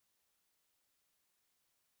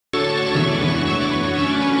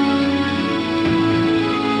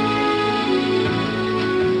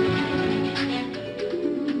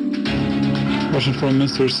Russian Foreign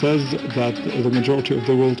Minister says that the majority of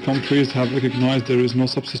the world countries have recognized there is no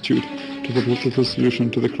substitute to the political solution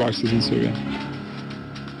to the crisis in Syria.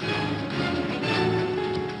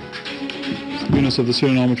 Units of the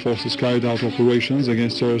Syrian armed forces carried out operations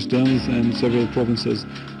against terrorist dens in several provinces,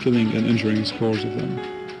 killing and injuring scores of them.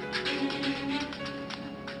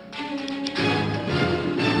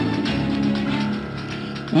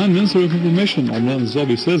 And Minister of Information Omran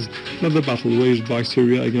Zabi says that the battle waged by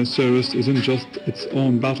Syria against terrorists isn't just its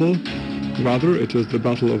own battle, rather it is the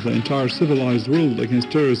battle of the entire civilized world against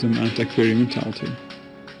terrorism and Takfiri mentality.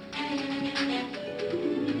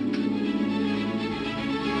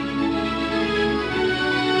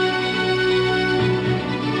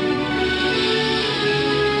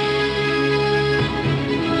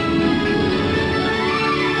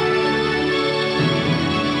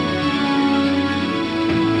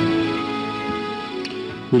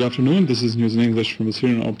 Good afternoon, this is news in English from the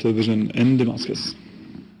Syrian Arab Television in Damascus.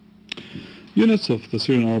 Units of the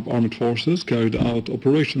Syrian Arab Armed Forces carried out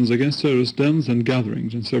operations against terrorist dens and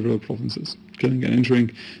gatherings in several provinces, killing and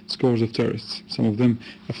injuring scores of terrorists, some of them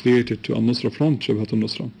affiliated to Al-Nusra Front, Jabhat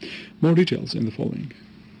al-Nusra. More details in the following.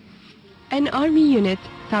 An army unit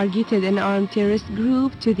targeted an armed terrorist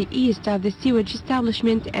group to the east of the sewage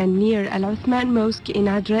establishment and near Al-Uthman Mosque in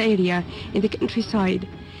Adra area in the countryside,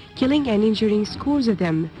 killing and injuring scores of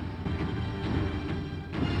them.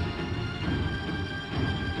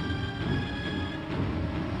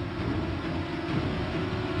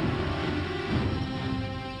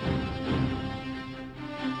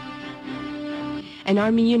 An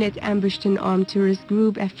army unit ambushed an armed terrorist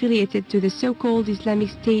group affiliated to the so-called Islamic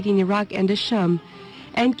State in Iraq and the Sham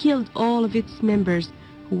and killed all of its members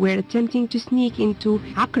who were attempting to sneak into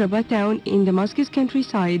Aqraba town in Damascus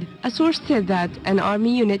countryside. A source said that an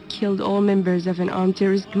army unit killed all members of an armed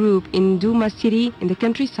terrorist group in Duma city in the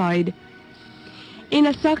countryside. In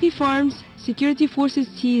Al-Saqi Farms, security forces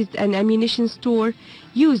seized an ammunition store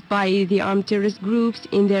used by the armed terrorist groups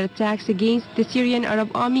in their attacks against the Syrian Arab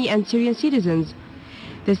Army and Syrian citizens.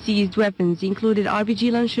 The seized weapons included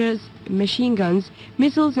RPG launchers, machine guns,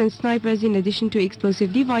 missiles and snipers, in addition to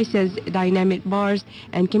explosive devices, dynamite bars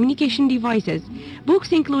and communication devices.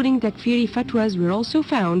 Books including Takfiri fatwas were also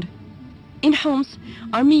found. In Homs,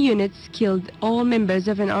 army units killed all members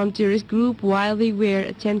of an armed terrorist group while they were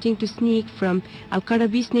attempting to sneak from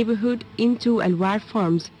Al-Qarabis neighborhood into Al-War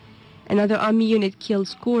farms. Another army unit killed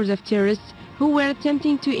scores of terrorists who were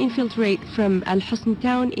attempting to infiltrate from Al-Husn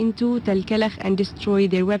town into Tal Kalakh and destroy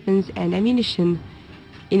their weapons and ammunition.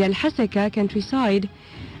 In Al-Hasaka countryside,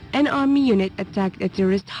 an army unit attacked a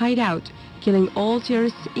terrorist hideout, killing all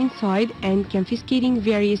terrorists inside and confiscating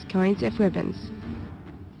various kinds of weapons.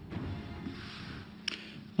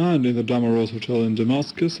 And in the Damaros Hotel in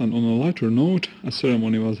Damascus, and on a lighter note, a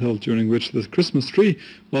ceremony was held during which the Christmas tree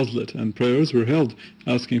was lit and prayers were held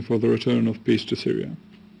asking for the return of peace to Syria.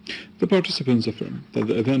 The participants affirm that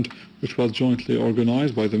the event, which was jointly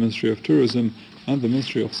organized by the Ministry of Tourism and the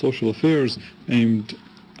Ministry of Social Affairs, aimed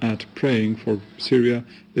at praying for Syria,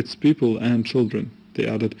 its people and children. They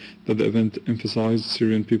added that the event emphasized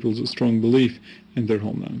Syrian people's strong belief in their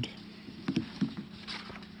homeland.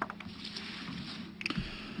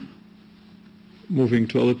 Moving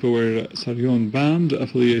to Aleppo, where Saryon Band,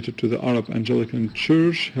 affiliated to the Arab Anglican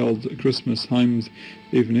Church, held a Christmas hymns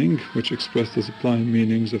evening, which expressed the sublime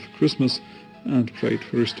meanings of Christmas and prayed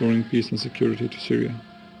for restoring peace and security to Syria.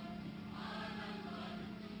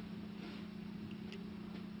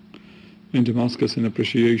 In Damascus, in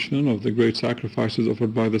appreciation of the great sacrifices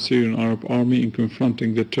offered by the Syrian Arab Army in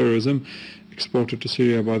confronting the terrorism exported to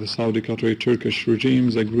Syria by the Saudi, Qatari, Turkish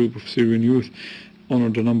regimes, a group of Syrian youth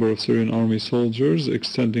honored a number of Syrian army soldiers,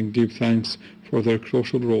 extending deep thanks for their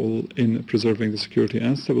crucial role in preserving the security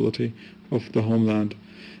and stability of the homeland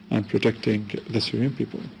and protecting the Syrian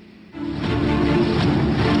people.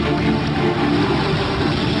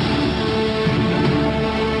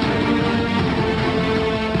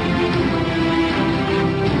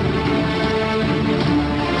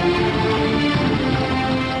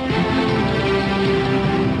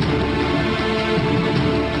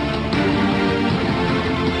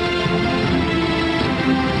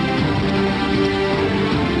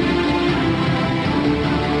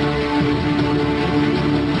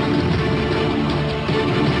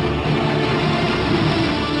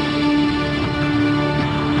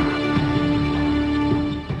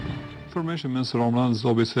 Minister Omran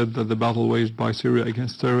Zabi said that the battle waged by Syria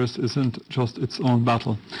against terrorists isn't just its own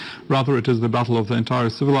battle. Rather, it is the battle of the entire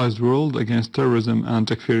civilized world against terrorism and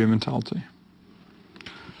Takfiri mentality.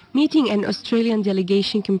 Meeting an Australian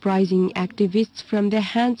delegation comprising activists from the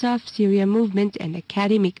Hands of Syria movement and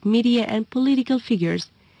academic, media and political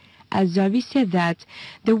figures. Zarif said that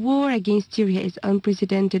the war against Syria is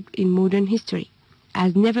unprecedented in modern history,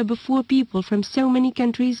 as never before people from so many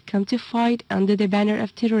countries come to fight under the banner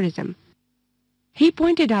of terrorism. He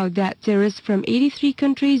pointed out that terrorists from 83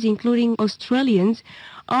 countries, including Australians,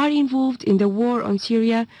 are involved in the war on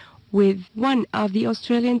Syria, with one of the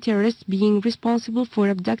Australian terrorists being responsible for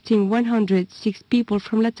abducting 106 people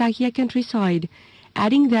from Latakia countryside,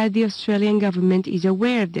 adding that the Australian government is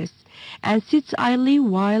aware of this and sits idly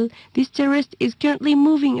while this terrorist is currently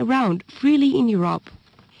moving around freely in Europe.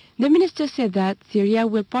 The minister said that Syria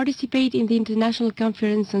will participate in the International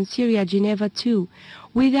Conference on Syria, Geneva II,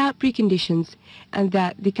 without preconditions, and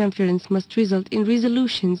that the conference must result in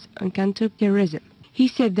resolutions on counter-terrorism. He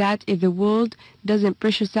said that if the world doesn't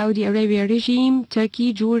pressure Saudi Arabia regime,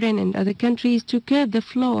 Turkey, Jordan and other countries to curb the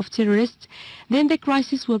flow of terrorists, then the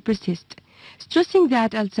crisis will persist, stressing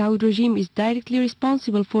that Al Saud regime is directly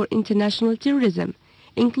responsible for international terrorism,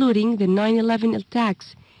 including the 9/11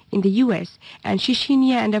 attacks in the US and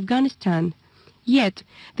Chechnya and Afghanistan. Yet,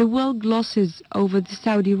 the world glosses over the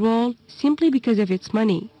Saudi role simply because of its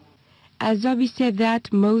money. Zarif said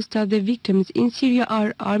that most of the victims in Syria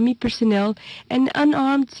are army personnel and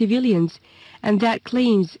unarmed civilians, and that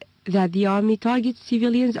claims that the army targets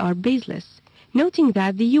civilians are baseless, noting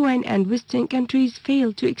that the UN and Western countries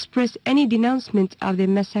failed to express any denouncement of the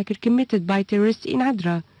massacre committed by terrorists in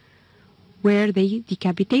Adra, where they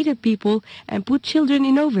decapitated people and put children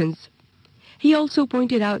in ovens. He also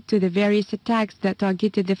pointed out to the various attacks that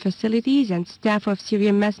targeted the facilities and staff of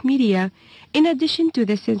Syrian mass media, in addition to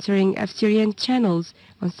the censoring of Syrian channels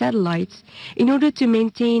on satellites, in order to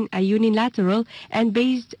maintain a unilateral and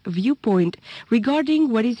based viewpoint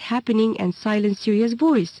regarding what is happening and silence Syria's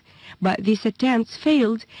voice. But these attempts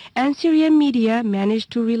failed, and Syrian media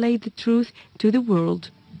managed to relay the truth to the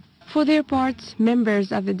world. For their parts,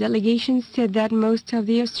 members of the delegation said that most of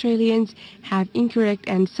the Australians have incorrect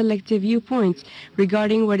and selective viewpoints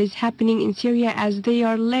regarding what is happening in Syria, as they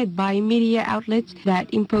are led by media outlets that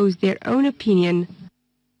impose their own opinion.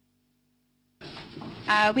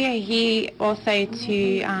 We are here also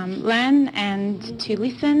to learn and to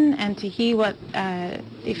listen and to hear what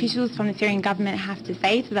the officials from the Syrian government have to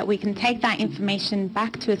say, so that we can take that information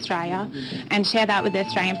back to Australia and share that with the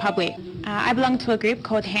Australian public. I belong to a group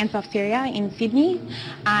called Hands of Syria in Sydney,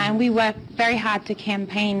 and we work very hard to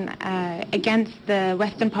campaign against the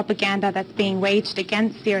Western propaganda that's being waged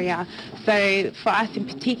against Syria. So for us in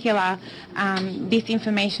particular, this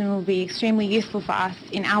information will be extremely useful for us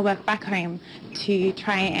in our work back home to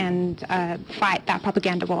try and fight that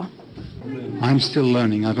propaganda war. I'm still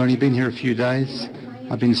learning. I've only been here a few days.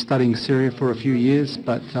 I've been studying Syria for a few years,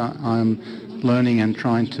 but I'm learning and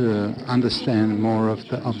trying to understand more of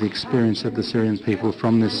the experience of the Syrian people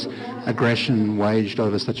from this aggression waged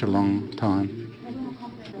over such a long time.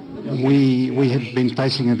 We have been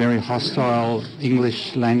facing a very hostile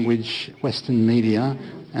English language Western media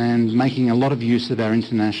and making a lot of use of our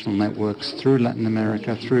international networks through Latin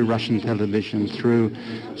America, through Russian television, through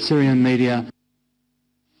Syrian media.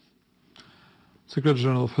 Secretary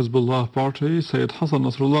General of Hezbollah party, Sayyid Hassan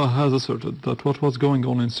Nasrallah, has asserted that what was going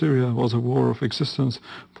on in Syria was a war of existence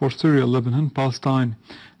for Syria, Lebanon, Palestine,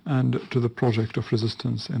 and to the project of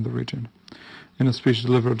resistance in the region. In a speech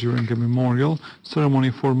delivered during a memorial ceremony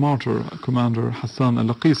for martyr Commander Hassan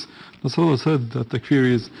al-Laqis, Nasrallah said that the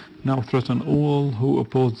Takfiris now threaten all who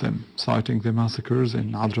oppose them, citing the massacres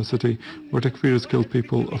in Adra city where Takfiris killed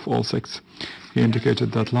people of all sects. He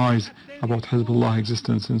indicated that lies about Hezbollah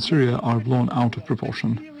existence in Syria are blown out of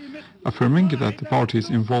proportion, affirming that the party's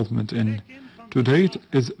involvement to date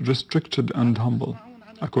is restricted and humble.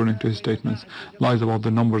 According to his statements, lies about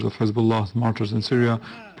the numbers of Hezbollah's martyrs in Syria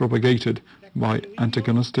propagated by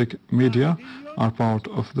antagonistic media are part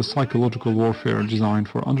of the psychological warfare designed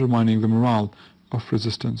for undermining the morale of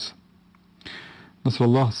resistance.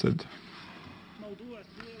 Nasrallah said,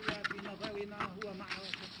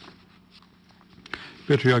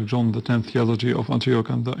 Patriarch X Yazigi of Antioch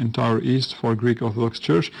and the entire East for Greek Orthodox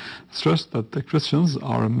Church stressed that the Christians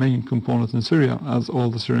are a main component in Syria, as all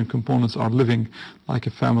the Syrian components are living like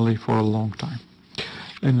a family for a long time.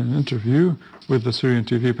 In an interview with the Syrian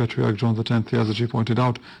TV, Patriarch X Yazigi pointed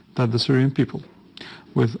out that the Syrian people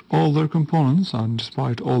with all their components and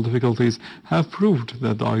despite all difficulties, have proved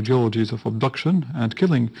that the ideologies of abduction and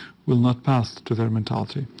killing will not pass to their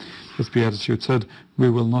mentality. His Beatitude said, "We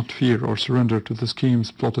will not fear or surrender to the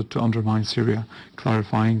schemes plotted to undermine Syria,"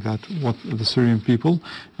 clarifying that what the Syrian people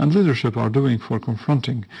and leadership are doing for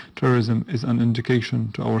confronting terrorism is an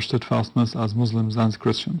indication to our steadfastness as Muslims and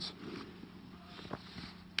Christians.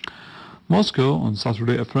 Moscow on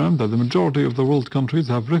Saturday affirmed that the majority of the world countries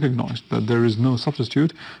have recognized that there is no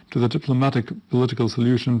substitute to the diplomatic political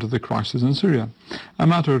solution to the crisis in Syria, a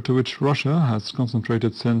matter to which Russia has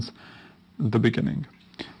concentrated since the beginning.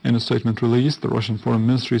 In a statement released, the Russian Foreign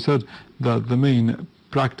Ministry said that the main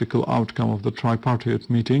practical outcome of the tripartite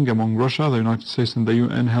meeting among Russia, the United States and the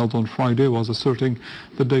UN held on Friday was asserting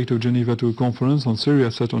the date of Geneva II conference on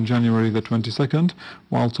Syria set on January the 22nd,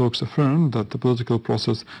 while talks affirmed that the political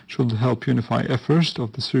process should help unify efforts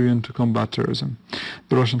of the Syrian to combat terrorism.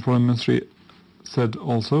 The Russian Foreign Ministry said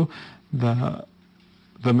also the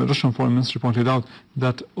Russian Foreign Ministry pointed out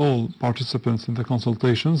that all participants in the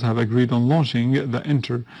consultations have agreed on launching the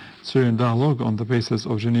inter-Syrian dialogue on the basis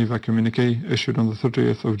of Geneva communique issued on the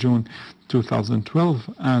 30th of June 2012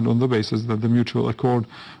 and on the basis that the mutual accord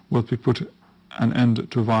will be put an end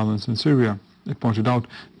to violence in Syria. It pointed out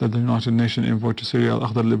that the United Nations envoy to Syria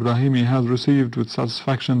Brahimi has received with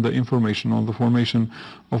satisfaction the information on the formation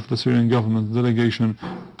of the Syrian government delegation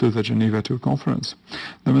to the Geneva II conference.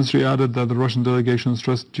 The ministry added that the Russian delegation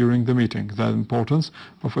stressed during the meeting the importance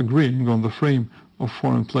of agreeing on the frame of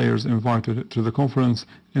foreign players invited to the conference,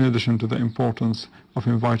 in addition to the importance of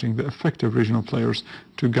inviting the effective regional players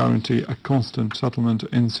to guarantee a constant settlement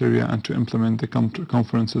in Syria and to implement the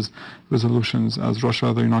conference's resolutions, as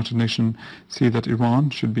Russia, the United Nations, see that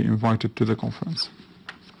Iran should be invited to the conference.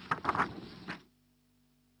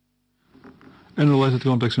 In related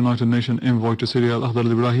context, United Nations envoy to Syria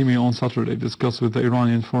Brahimi on Saturday discussed with the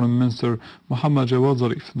Iranian Foreign Minister Mohammad Jawad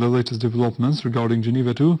Zarif the latest developments regarding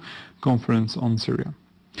Geneva II conference on Syria.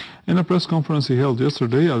 In a press conference he held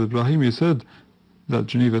yesterday, Brahimi said that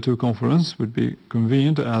Geneva II conference would be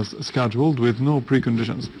convened as scheduled with no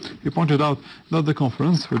preconditions. He pointed out that the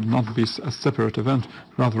conference would not be a separate event,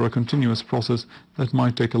 rather a continuous process that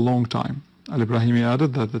might take a long time. Brahimi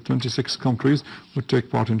added that the 26 countries would take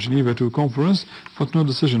part in Geneva II conference, but no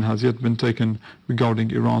decision has yet been taken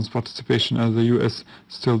regarding Iran's participation, as the US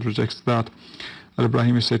still rejects that.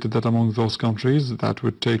 Brahimi stated that among those countries that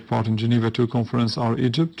would take part in Geneva II conference are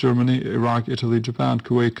Egypt, Germany, Iraq, Italy, Japan,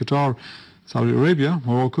 Kuwait, Qatar, Saudi Arabia,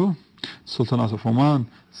 Morocco, Sultanate of Oman,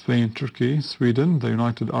 Spain, Turkey, Sweden, the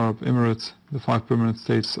United Arab Emirates, the 5 permanent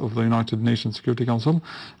states of the United Nations Security Council,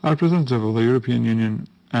 a representative of the European Union,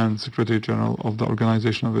 and Secretary General of the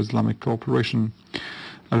Organization of Islamic Cooperation.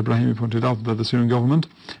 Brahimi pointed out that the Syrian government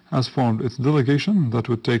has formed its delegation that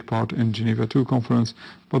would take part in Geneva II conference,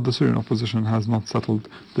 but the Syrian opposition has not settled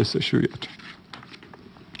this issue yet.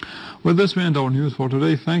 With this, we end our news for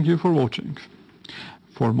today. Thank you for watching.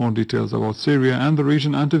 For more details about Syria and the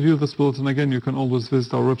region and to view this bulletin again, you can always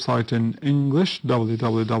visit our website in English,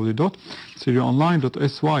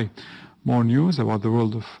 www.syriaonline.sy. More news about the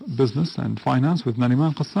world of business and finance with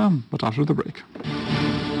Nariman Qassam, but after the break.